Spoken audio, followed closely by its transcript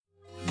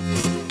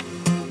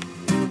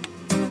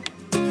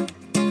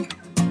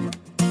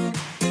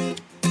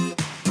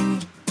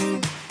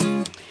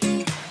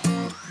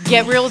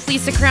Get Real with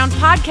Lisa Crown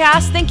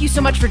podcast. Thank you so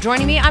much for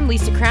joining me. I'm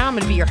Lisa Crown. I'm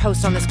going to be your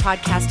host on this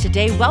podcast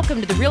today.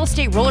 Welcome to the Real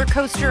Estate Roller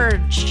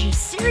Coaster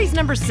series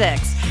number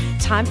 6.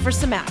 Time for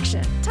some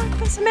action. Time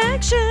for some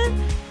action.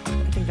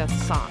 I think that's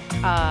the song.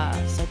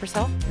 Cypress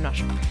Hill? I'm not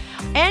sure.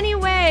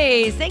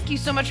 Anyways, thank you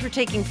so much for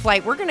taking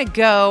flight. We're going to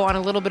go on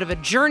a little bit of a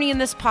journey in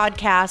this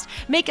podcast,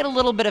 make it a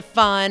little bit of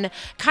fun,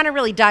 kind of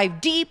really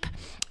dive deep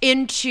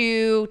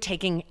into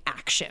taking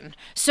action.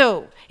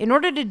 So in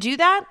order to do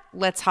that,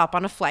 let's hop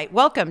on a flight.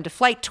 Welcome to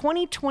flight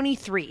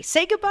 2023.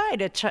 Say goodbye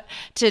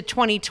to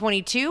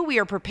 2022. We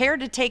are prepared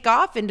to take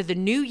off into the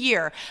new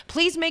year.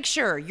 Please make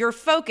sure your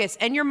focus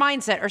and your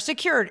mindset are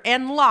secured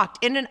and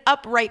locked in an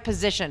upright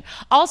position.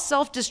 All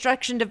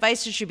self-destruction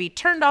devices should be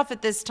turned off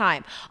at this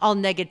time. All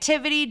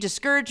negativity,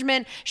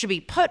 discouragement should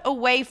be put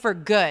away for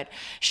good.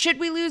 Should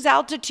we lose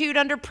altitude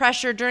under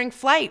pressure during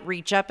flight,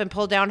 reach up and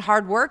pull down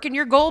hard work and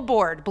your goal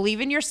board.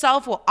 Believe in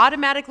yourself will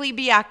automatically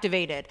be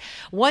activated.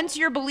 Once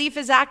your belief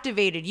is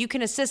activated, you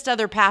can assist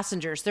other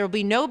passengers. There will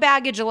be no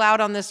baggage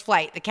allowed on this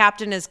flight. The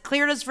captain has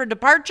cleared us for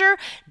departure.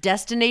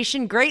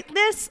 Destination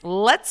greatness.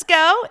 Let's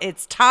go.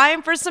 It's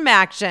time for some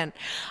action.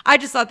 I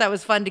just thought that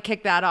was fun to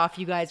kick that off,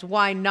 you guys.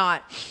 Why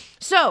not?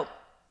 So,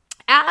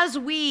 as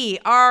we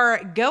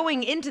are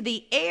going into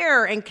the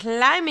air and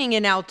climbing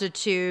in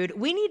altitude,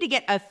 we need to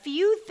get a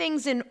few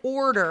things in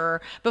order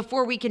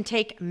before we can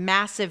take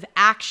massive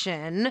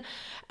action.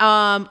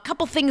 A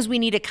couple things we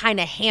need to kind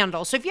of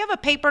handle. So if you have a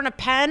paper and a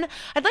pen,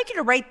 I'd like you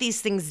to write these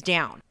things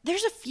down.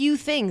 There's a few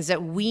things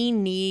that we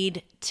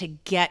need to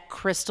get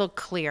crystal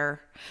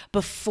clear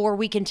before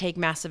we can take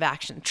massive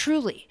action.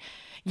 Truly.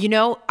 You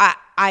know,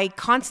 I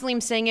constantly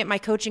am saying it in my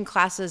coaching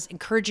classes,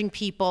 encouraging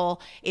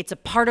people. It's a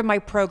part of my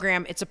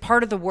program. It's a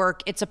part of the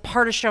work. It's a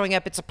part of showing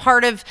up. It's a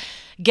part of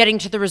getting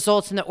to the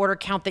results and the order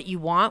count that you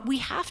want. We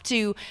have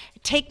to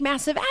take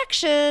massive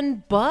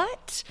action,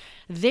 but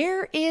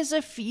there is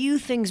a few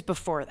things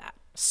before that.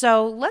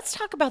 So let's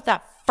talk about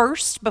that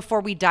first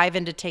before we dive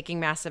into taking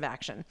massive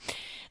action.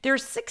 There are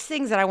 6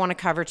 things that I want to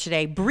cover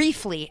today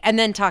briefly and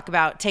then talk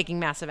about taking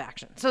massive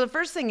action. So the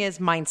first thing is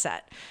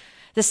mindset.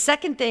 The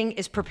second thing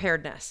is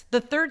preparedness.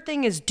 The third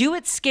thing is do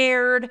it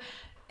scared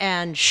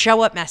and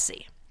show up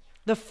messy.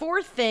 The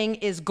fourth thing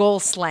is goal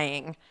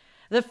slaying.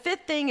 The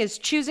fifth thing is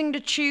choosing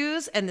to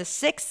choose. And the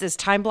sixth is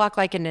time block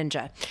like a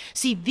ninja.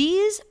 See,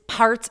 these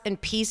parts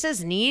and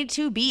pieces need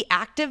to be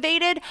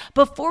activated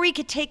before we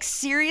could take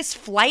serious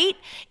flight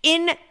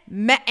in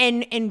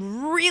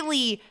and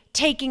really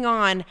taking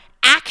on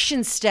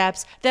action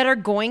steps that are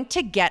going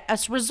to get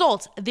us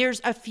results.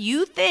 There's a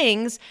few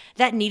things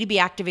that need to be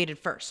activated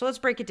first. So let's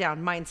break it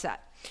down. Mindset.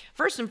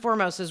 First and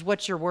foremost is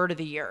what's your word of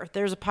the year?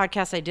 There's a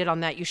podcast I did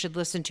on that. You should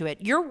listen to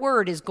it. Your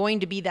word is going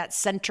to be that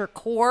center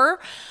core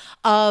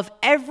of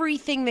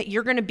everything that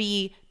you're going to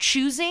be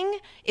choosing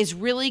is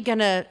really going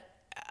to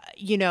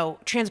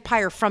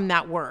transpire from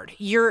that word.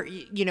 Your,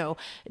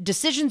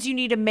 decisions you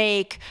need to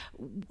make,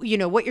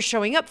 what you're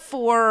showing up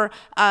for,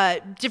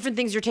 different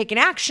things you're taking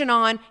action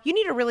on. You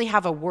need to really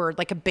have a word,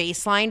 like a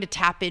baseline to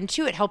tap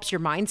into. It helps your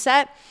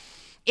mindset.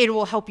 It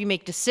will help you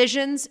make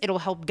decisions. It'll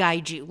help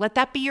guide you. Let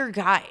that be your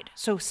guide.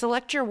 So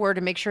select your word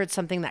and make sure it's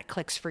something that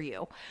clicks for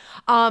you.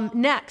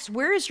 Next,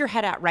 where is your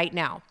head at right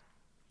now?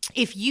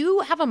 If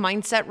you have a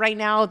mindset right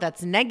now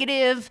that's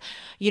negative,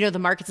 the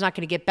market's not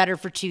going to get better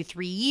for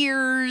 2-3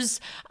 years.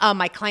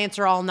 My clients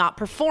are all not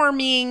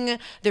performing.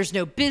 There's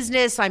no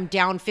business. I'm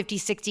down 50,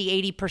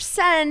 60,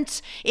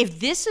 80%.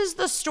 If this is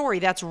the story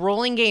that's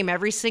rolling game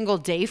every single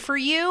day for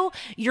you,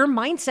 your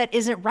mindset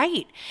isn't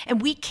right.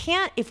 And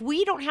if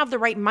we don't have the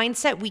right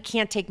mindset, we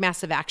can't take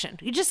massive action.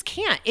 You just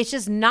can't. It's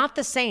just not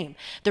the same.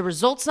 The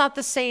result's not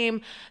the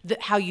same.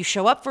 How you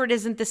show up for it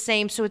isn't the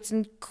same. So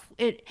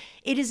it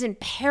is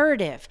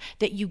imperative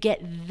that you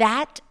get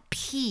that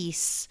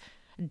piece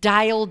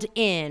dialed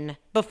in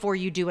before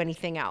you do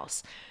anything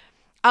else.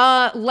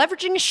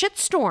 Leveraging a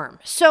shitstorm.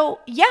 So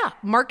yeah,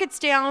 market's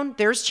down.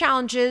 There's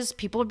challenges.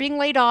 People are being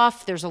laid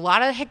off. There's a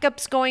lot of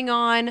hiccups going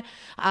on.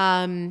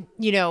 There's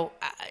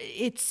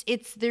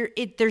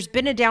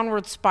been a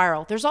downward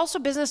spiral. There's also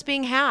business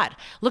being had.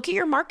 Look at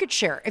your market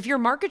share. If your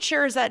market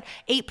share is at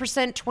 8%,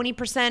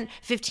 20%,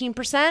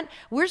 15%,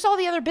 where's all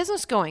the other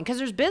business going? Because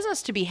there's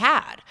business to be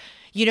had.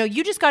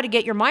 You just got to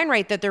get your mind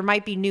right that there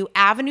might be new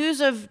avenues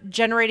of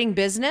generating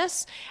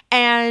business,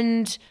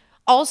 and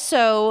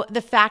also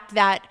the fact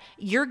that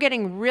you're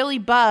getting really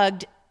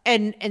bugged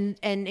and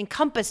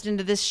encompassed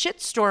into this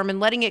shitstorm and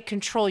letting it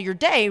control your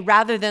day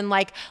rather than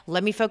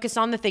let me focus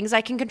on the things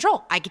I can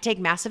control. I could take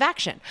massive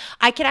action.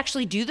 I could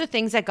actually do the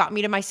things that got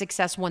me to my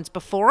success once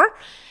before.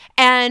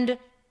 And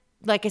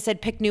like I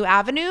said, pick new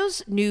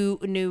avenues,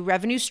 new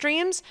revenue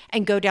streams,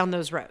 and go down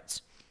those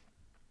roads.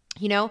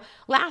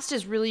 Last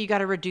is really you got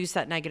to reduce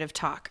that negative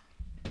talk.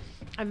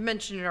 I've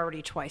mentioned it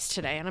already twice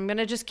today, and I'm going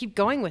to just keep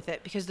going with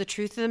it because the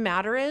truth of the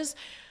matter is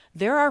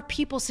There are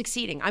people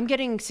succeeding. I'm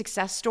getting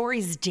success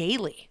stories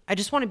daily. I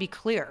just want to be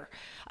clear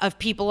of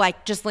people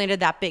like just landed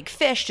that big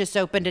fish, just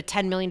opened a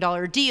 $10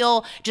 million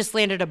deal, just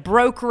landed a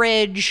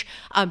brokerage,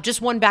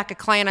 just won back a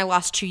client I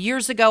lost 2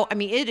 years ago. I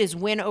mean, it is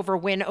win over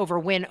win over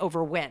win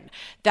over win.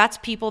 That's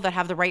people that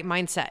have the right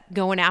mindset,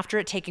 going after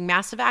it, taking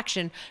massive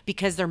action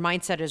because their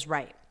mindset is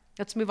right.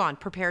 Let's move on.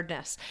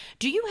 Preparedness.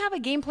 Do you have a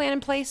game plan in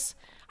place?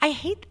 I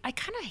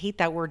kind of hate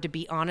that word, to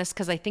be honest,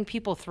 because I think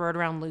people throw it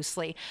around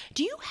loosely.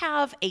 Do you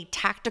have a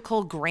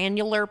tactical,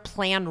 granular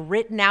plan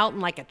written out in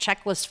like a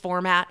checklist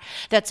format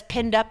that's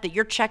pinned up that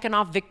you're checking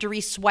off,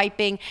 victory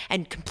swiping,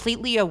 and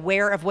completely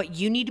aware of what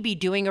you need to be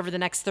doing over the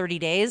next 30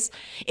 days?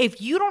 If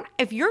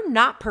you're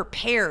not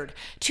prepared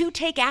to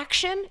take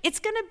action, it's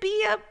going to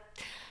be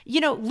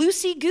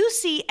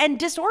loosey-goosey and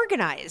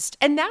disorganized.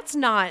 And that's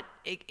not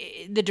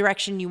the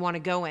direction you want to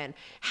go in.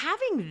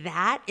 Having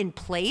that in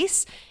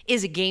place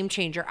is a game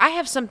changer. I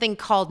have something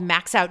called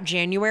Max Out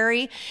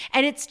January,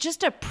 and it's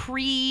just a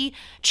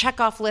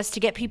pre-checkoff list to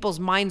get people's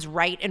minds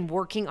right and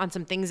working on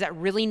some things that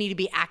really need to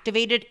be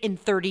activated in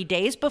 30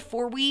 days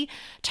before we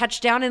touch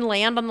down and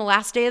land on the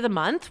last day of the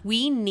month.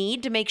 We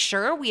need to make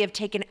sure we have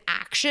taken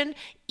action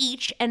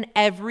each and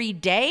every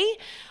day,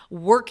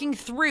 working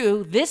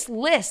through this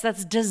list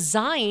that's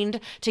designed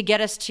to get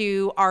us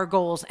to our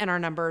goals and our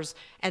numbers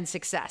and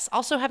success.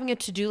 Also having a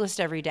to-do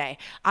list every day.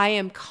 I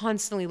am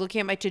constantly looking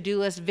at my to-do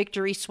list,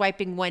 victory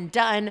swiping when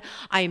done.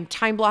 I am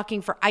time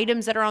blocking for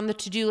items that are on the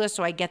to-do list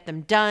so I get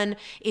them done.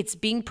 It's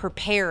being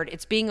prepared.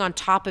 It's being on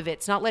top of it.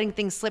 It's not letting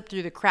things slip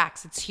through the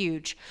cracks. It's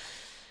huge.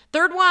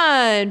 Third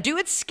one, do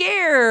it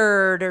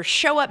scared or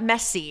show up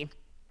messy.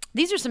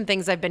 These are some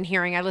things I've been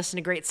hearing. I listen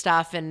to great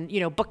stuff and,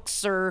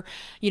 books or,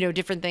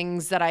 different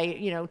things that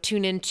I,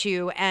 tune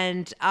into.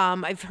 And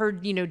I've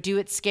heard, do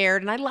it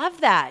scared. And I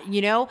love that,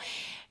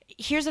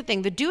 Here's the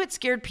thing, the do it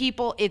scared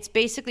people, it's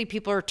basically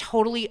people are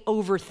totally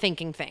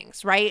overthinking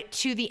things, right?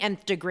 To the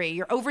nth degree.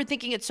 You're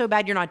overthinking it so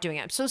bad you're not doing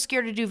it. I'm so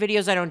scared to do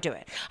videos, I don't do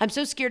it. I'm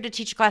so scared to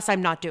teach a class,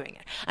 I'm not doing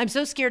it. I'm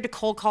so scared to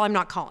cold call, I'm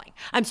not calling.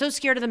 I'm so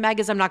scared of the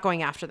megas, I'm not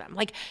going after them.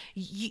 Like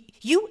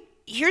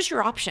here's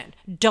your option.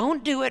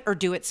 Don't do it or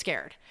do it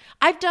scared.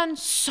 I've done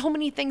so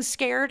many things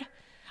scared.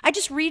 I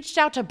just reached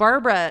out to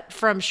Barbara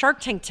from Shark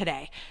Tank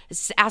today,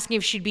 asking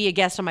if she'd be a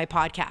guest on my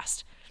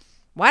podcast.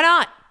 Why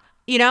not?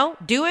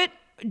 Do it.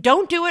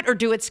 Don't do it or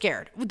do it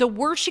scared. The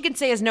worst she can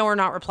say is no or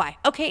not reply.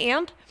 Okay,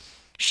 and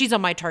she's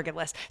on my target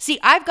list. See,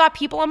 I've got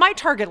people on my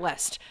target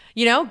list,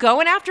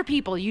 going after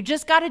people. You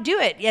just got to do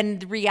it.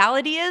 And the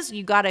reality is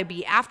you got to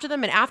be after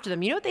them and after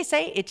them. You know what they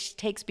say? It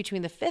takes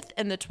between the 5th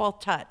and the 12th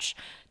touch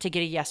to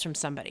get a yes from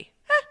somebody.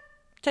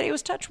 Today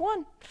was touch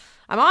 1.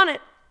 I'm on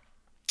it.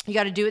 You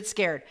got to do it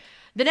scared.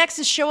 The next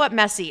is show up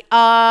messy.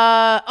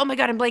 Oh my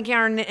God, I'm blanking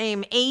on her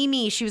name.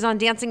 Amy, she was on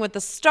Dancing with the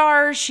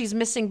Stars. She's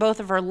missing both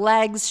of her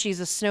legs. She's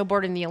a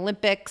snowboarder in the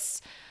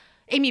Olympics.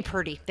 Amy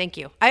Purdy, thank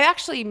you. I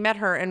actually met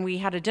her and we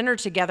had a dinner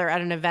together at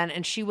an event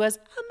and she was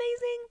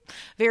amazing.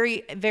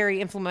 Very,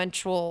 very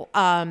influential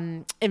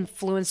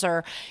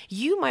influencer.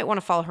 You might want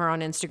to follow her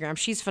on Instagram.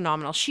 She's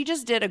phenomenal. She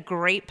just did a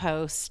great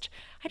post.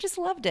 I just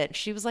loved it.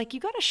 She was like, you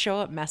got to show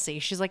up messy.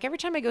 She's like, every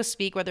time I go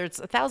speak, whether it's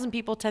 1,000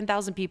 people,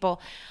 10,000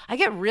 people, I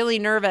get really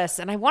nervous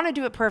and I want to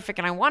do it perfect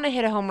and I want to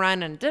hit a home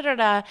run and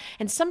da-da-da.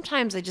 And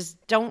sometimes I just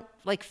don't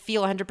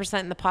feel 100%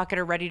 in the pocket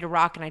or ready to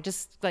rock. And I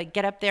just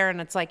get up there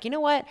and it's like, you know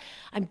what?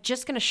 I'm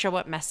just going to show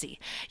up messy.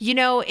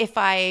 If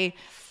I...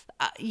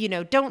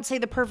 don't say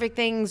the perfect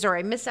things or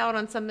I miss out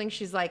on something.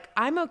 She's like,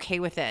 I'm okay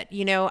with it.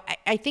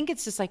 I think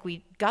it's just like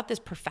we got this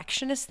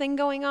perfectionist thing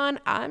going on.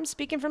 I'm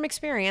speaking from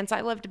experience. I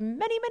lived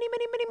many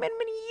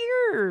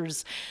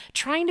years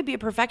trying to be a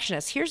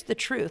perfectionist. Here's the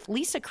truth.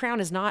 Lisa Crown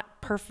is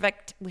not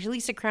perfect.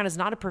 Lisa Crown is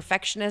not a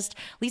perfectionist.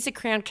 Lisa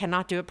Crown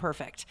cannot do it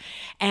perfect.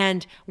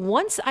 And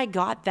once I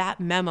got that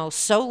memo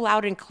so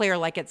loud and clear,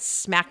 like it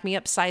smacked me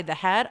upside the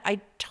head, I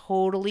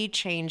totally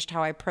changed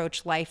how I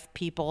approach life,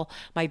 people,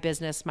 my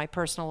business, my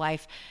personal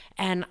life.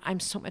 And I'm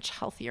so much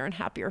healthier and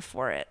happier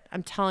for it.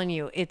 I'm telling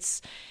you,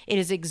 it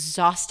is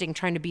exhausting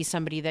trying to be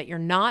somebody that you're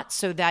not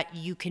so that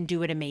you can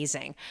do it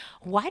amazing.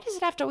 Why does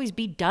it have to always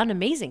be done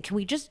amazing? Can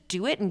we just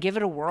do it and give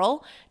it a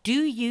whirl? Do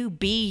you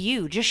be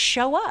you? Just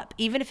show up,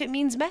 even if it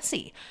means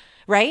messy,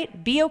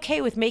 right? Be okay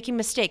with making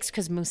mistakes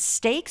because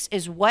mistakes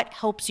is what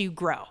helps you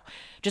grow.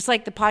 Just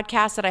like the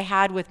podcast that I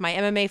had with my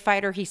MMA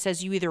fighter, he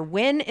says you either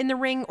win in the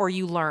ring or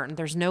you learn.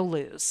 There's no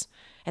lose.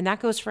 And that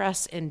goes for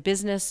us in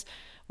business,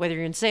 whether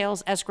you're in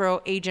sales,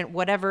 escrow, agent,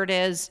 whatever it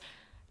is,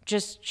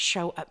 just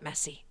show up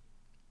messy.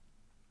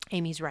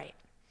 Amy's right.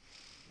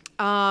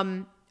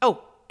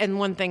 And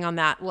one thing on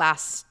that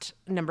last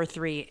number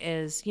 3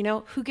 is,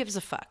 who gives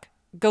a fuck?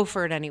 Go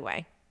for it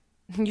anyway.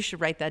 You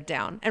should write that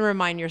down and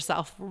remind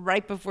yourself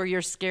right before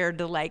you're scared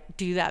to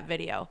do that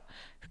video.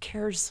 Who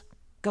cares?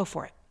 Go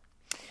for it.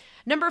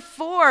 Number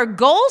 4,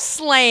 goal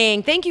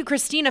slaying. Thank you,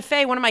 Christina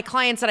Fay, one of my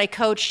clients that I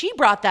coach. She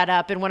brought that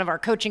up in one of our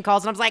coaching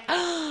calls, and I was like,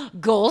 oh,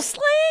 goal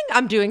slaying?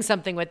 I'm doing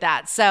something with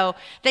that. So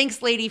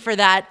thanks, lady, for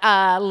that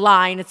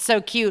line. It's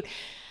so cute.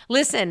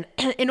 Listen,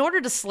 in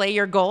order to slay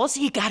your goals,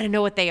 you got to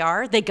know what they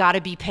are. They got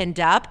to be pinned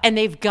up and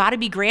they've got to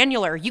be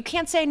granular. You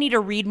can't say, I need to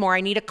read more.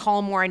 I need to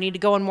call more. I need to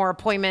go on more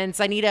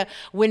appointments. I need to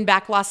win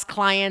back lost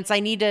clients.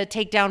 I need to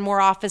take down more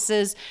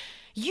offices.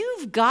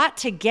 You've got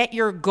to get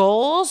your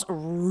goals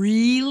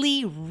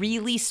really,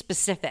 really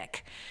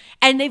specific.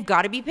 And they've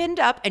got to be pinned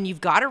up and you've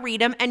got to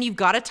read them and you've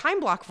got a time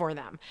block for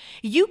them.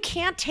 You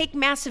can't take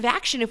massive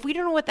action if we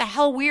don't know what the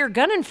hell we are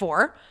gunning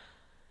for.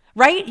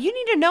 Right? You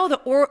need to know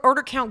the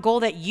order count goal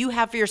that you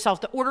have for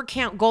yourself, the order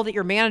count goal that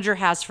your manager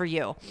has for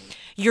you,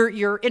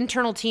 your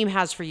internal team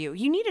has for you.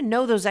 You need to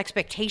know those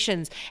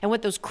expectations and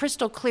what those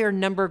crystal clear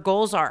number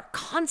goals are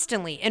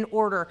constantly in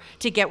order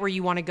to get where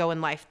you want to go in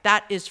life.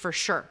 That is for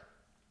sure.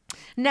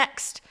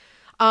 Next,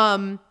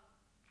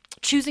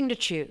 choosing to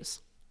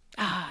choose.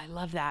 I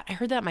love that. I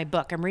heard that in my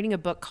book. I'm reading a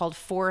book called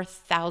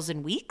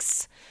 4,000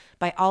 Weeks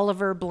by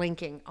Oliver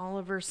Blinking,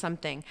 Oliver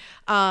something.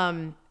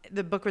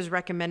 The book was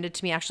recommended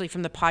to me actually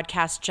from the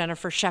podcast.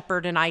 Jennifer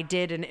Shepard and I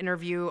did an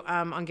interview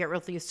on Get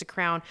Real Lisa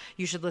Crown.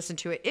 You should listen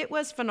to it. It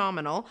was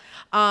phenomenal.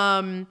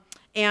 And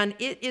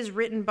it is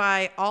written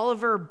by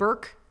Oliver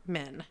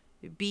Burkeman,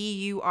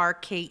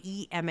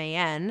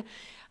 Burkeman.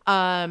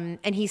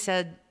 And he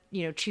said,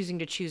 choosing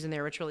to choose in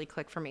there, which really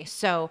clicked for me.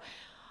 So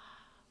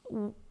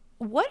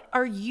what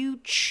are you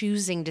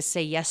choosing to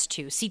say yes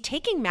to? See,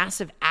 taking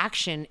massive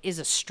action is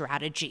a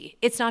strategy.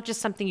 It's not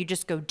just something you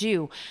just go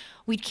do.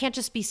 We can't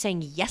just be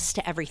saying yes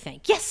to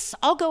everything. Yes,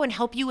 I'll go and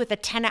help you with a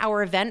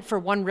 10-hour event for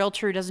one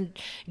realtor who doesn't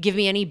give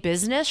me any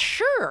business.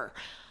 Sure.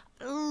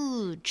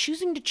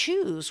 Choosing to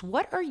choose.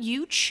 What are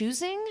you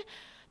choosing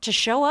to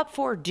show up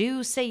for,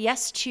 do, say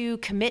yes to,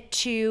 commit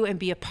to, and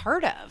be a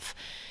part of?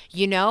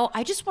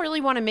 I just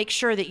really want to make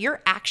sure that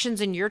your actions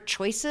and your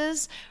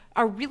choices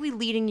are really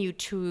leading you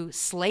to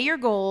slay your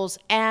goals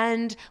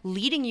and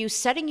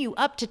setting you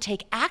up to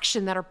take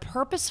action that are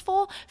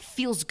purposeful,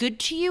 feels good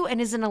to you, and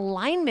is in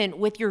alignment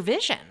with your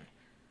vision.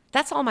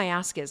 That's all my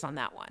ask is on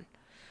that one.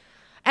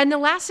 And the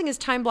last thing is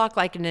time block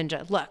like a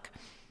ninja. Look,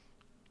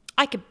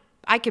 I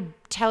could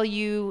tell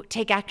you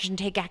take action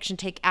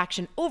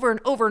over and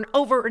over and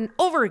over and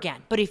over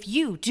again. But if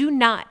you do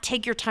not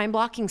take your time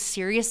blocking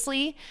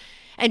seriously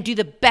and do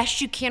the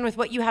best you can with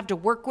what you have to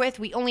work with,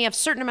 we only have a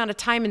certain amount of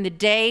time in the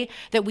day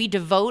that we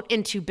devote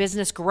into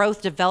business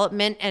growth,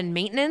 development, and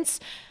maintenance.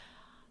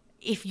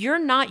 If you're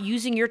not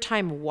using your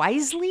time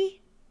wisely,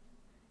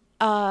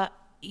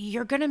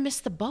 you're going to miss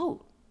the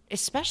boat,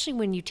 especially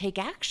when you take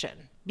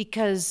action,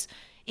 because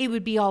it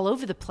would be all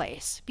over the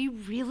place. Be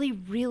really,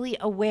 really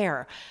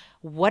aware.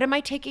 What am I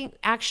taking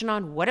action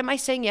on? What am I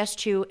saying yes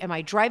to? Am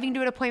I driving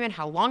to an appointment?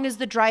 How long is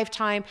the drive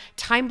time?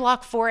 Time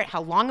block for it.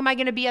 How long am I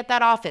going to be at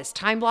that office?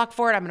 Time block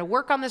for it. I'm going to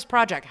work on this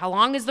project. How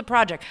long is the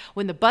project?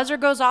 When the buzzer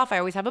goes off, I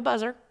always have a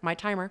buzzer, my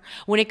timer.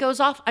 When it goes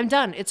off, I'm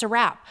done. It's a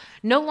wrap.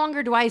 No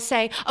longer do I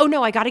say, oh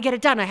no, I got to get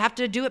it done. I have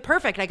to do it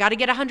perfect. I got to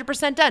get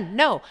 100% done.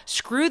 No,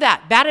 screw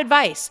that. Bad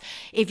advice.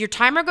 If your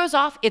timer goes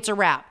off, it's a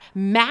wrap.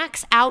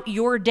 Max out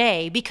your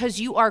day because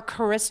you are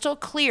crystal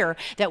clear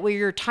that where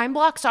your time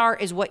blocks are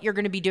is what you're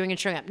going to be doing and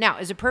showing up. Now,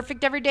 is it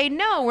perfect every day?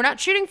 No, we're not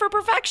shooting for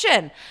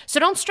perfection. So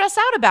don't stress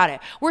out about it.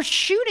 We're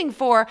shooting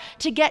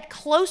to get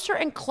closer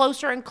and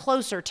closer and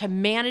closer to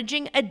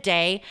managing a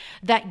day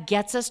that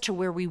gets us to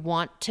where we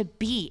want to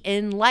be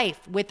in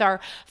life with our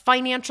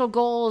financial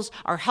goals,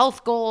 our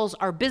health goals,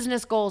 our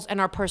business goals,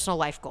 and our personal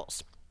life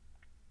goals.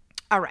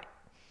 All right.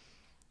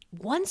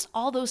 Once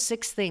all those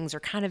 6 things are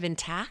kind of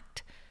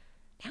intact,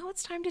 now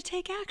it's time to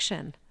take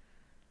action.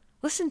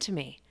 Listen to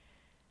me.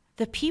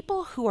 The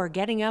people who are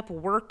getting up,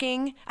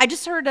 working. I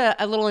just heard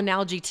a little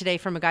analogy today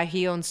from a guy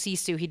who owns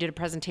Sisu. He did a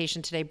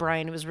presentation today,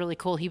 Brian. It was really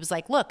cool. He was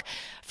like, look,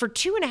 for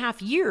 2.5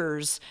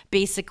 years,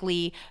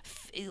 basically,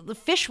 the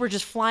fish were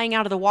just flying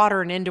out of the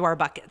water and into our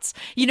buckets.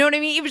 You know what I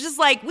mean? It was just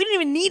like, we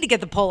didn't even need to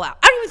get the pole out.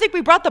 I don't even think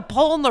we brought the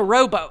pole in the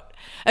rowboat.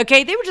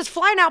 Okay, they were just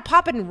flying out,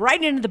 popping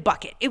right into the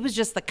bucket. It was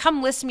just the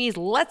come list me's,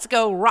 let's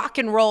go, rock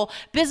and roll.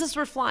 Business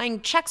were flying,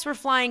 checks were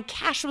flying,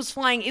 cash was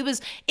flying.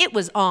 It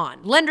was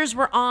on. Lenders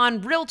were on,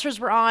 realtors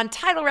were on,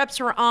 title reps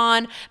were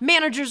on,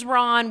 managers were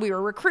on. We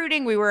were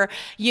recruiting, we were,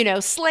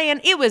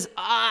 slaying. It was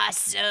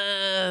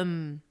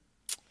awesome.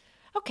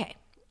 Okay,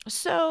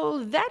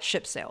 so that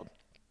ship sailed,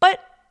 but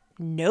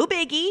no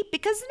biggie,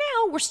 because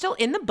now we're still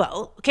in the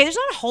boat. Okay, there's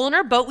not a hole in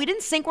our boat. We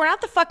didn't sink. We're not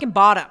at the fucking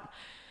bottom.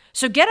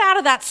 So get out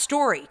of that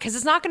story because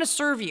it's not going to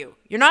serve you.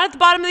 You're not at the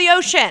bottom of the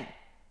ocean.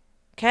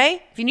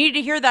 Okay? If you needed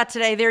to hear that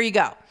today, there you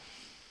go.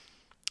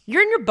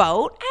 You're in your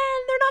boat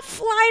and they're not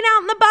flying out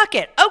in the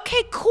bucket.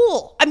 Okay,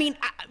 cool. I mean,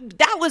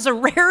 that was a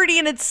rarity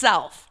in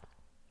itself.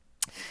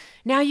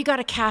 Now you got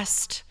to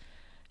cast,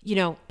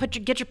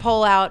 get your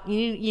pole out.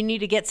 You need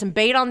to get some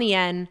bait on the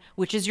end,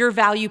 which is your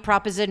value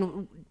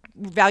proposition,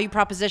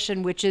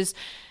 which is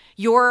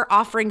your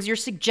offerings, your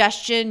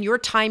suggestion, your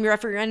time, your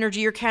effort, your energy,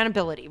 your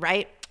accountability,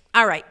 right?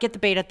 All right, get the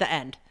bait at the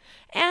end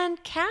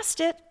and cast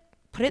it,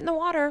 put it in the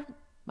water.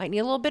 Might need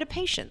a little bit of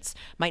patience,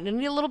 might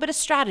need a little bit of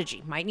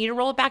strategy, might need to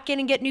roll it back in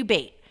and get new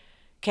bait.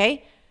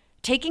 Okay?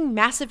 Taking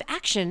massive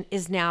action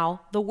is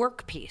now the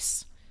work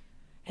piece.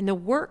 And the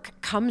work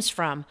comes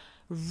from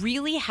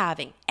really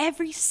having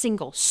every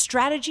single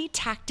strategy,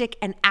 tactic,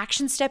 and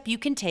action step you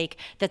can take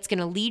that's going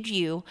to lead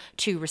you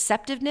to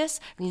receptiveness,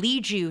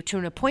 lead you to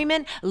an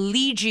appointment,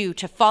 lead you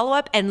to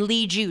follow-up, and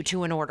lead you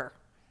to an order.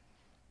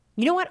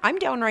 You know what? I'm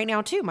down right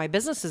now too. My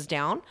business is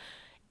down.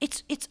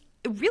 It's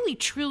really,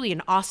 truly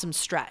an awesome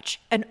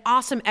stretch, an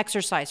awesome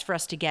exercise for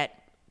us to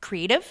get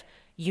creative,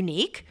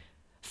 unique,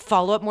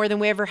 follow up more than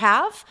we ever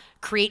have,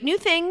 create new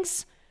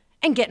things,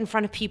 and get in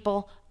front of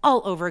people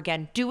all over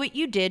again. Do what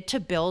you did to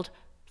build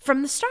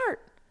from the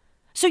start.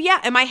 So yeah,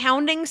 am I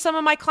hounding some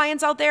of my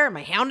clients out there? Am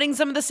I hounding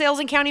some of the sales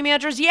and county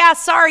managers? Yeah,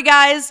 sorry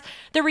guys.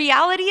 The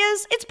reality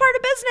is it's part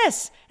of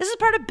business. This is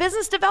part of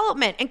business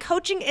development, and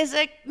coaching is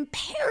an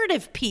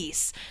imperative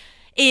piece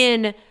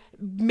in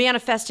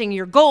manifesting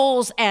your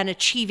goals and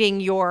achieving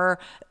your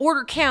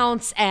order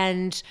counts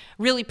and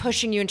really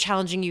pushing you and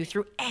challenging you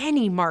through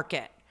any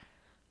market.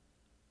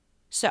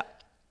 So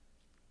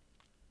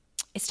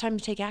it's time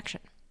to take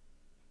action.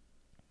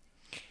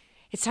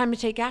 It's time to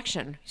take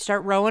action.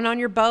 Start rowing on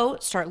your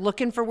boat. Start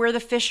looking for where the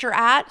fish are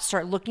at.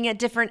 Start looking at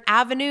different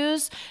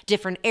avenues,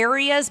 different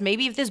areas.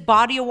 Maybe if this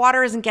body of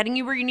water isn't getting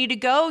you where you need to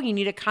go, you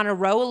need to kind of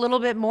row a little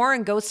bit more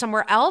and go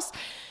somewhere else.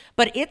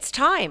 But it's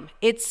time.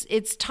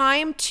 It's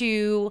time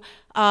to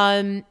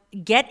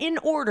get in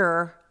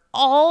order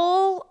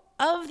all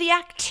of the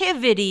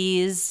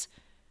activities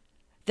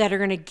that are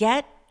going to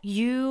get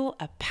you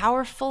a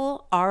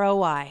powerful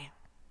ROI.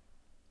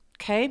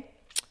 Okay?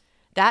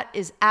 That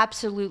is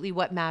absolutely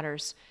what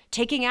matters.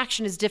 Taking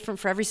action is different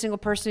for every single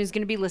person who's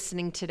going to be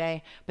listening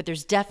today, but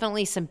there's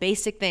definitely some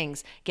basic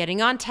things.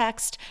 Getting on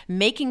text,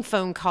 making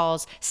phone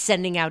calls,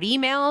 sending out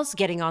emails,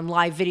 getting on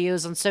live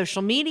videos on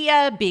social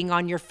media, being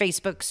on your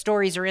Facebook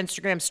stories or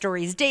Instagram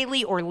stories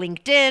daily or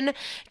LinkedIn,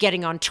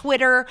 getting on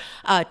Twitter,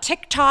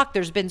 TikTok.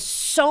 There's been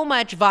so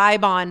much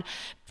vibe on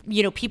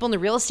people in the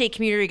real estate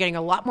community are getting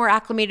a lot more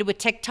acclimated with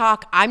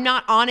TikTok. I'm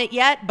not on it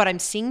yet, but I'm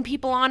seeing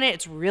people on it.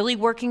 It's really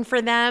working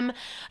for them.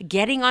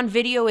 Getting on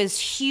video is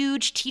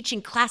huge.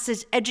 Teaching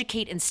classes,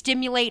 educate and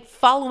stimulate,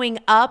 following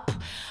up,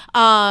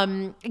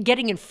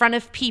 getting in front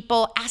of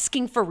people,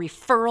 asking for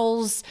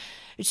referrals,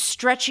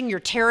 stretching your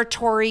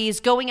territories,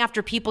 going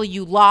after people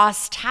you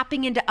lost,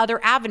 tapping into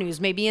other avenues,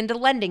 maybe into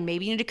lending,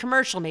 maybe into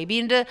commercial, maybe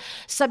into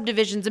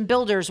subdivisions and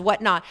builders,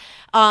 whatnot.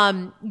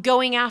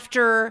 Going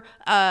after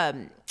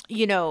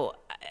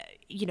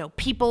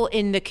people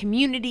in the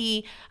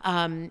community,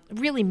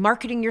 really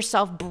marketing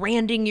yourself,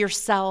 branding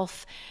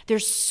yourself.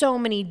 There's so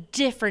many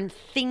different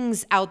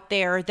things out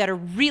there that are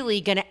really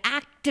going to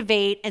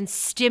activate and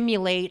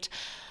stimulate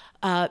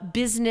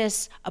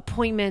business,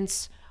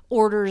 appointments,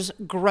 orders,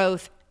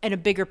 growth, and a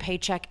bigger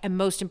paycheck, and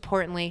most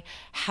importantly,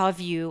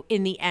 have you,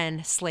 in the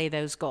end, slay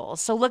those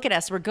goals. So look at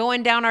us. We're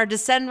going down our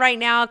descent right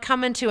now,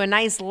 coming to a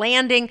nice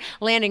landing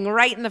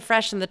right in the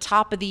fresh in the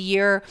top of the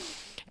year,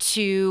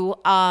 to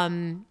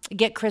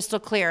get crystal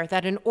clear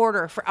that in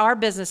order for our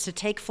business to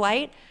take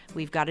flight,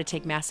 we've got to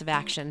take massive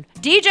action.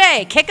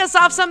 DJ, kick us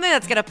off something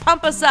that's going to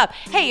pump us up.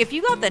 Hey, if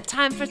you got the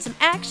time for some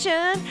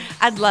action,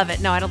 I'd love it.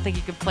 No, I don't think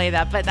you could play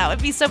that, but that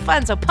would be so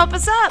fun. So pump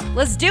us up.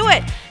 Let's do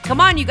it. Come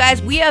on, you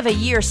guys. We have a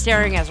year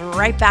staring us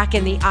right back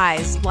in the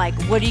eyes.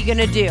 Like, what are you going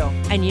to do?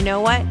 And you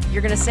know what?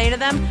 You're going to say to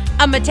them,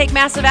 I'm going to take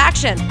massive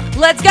action.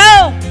 Let's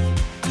go.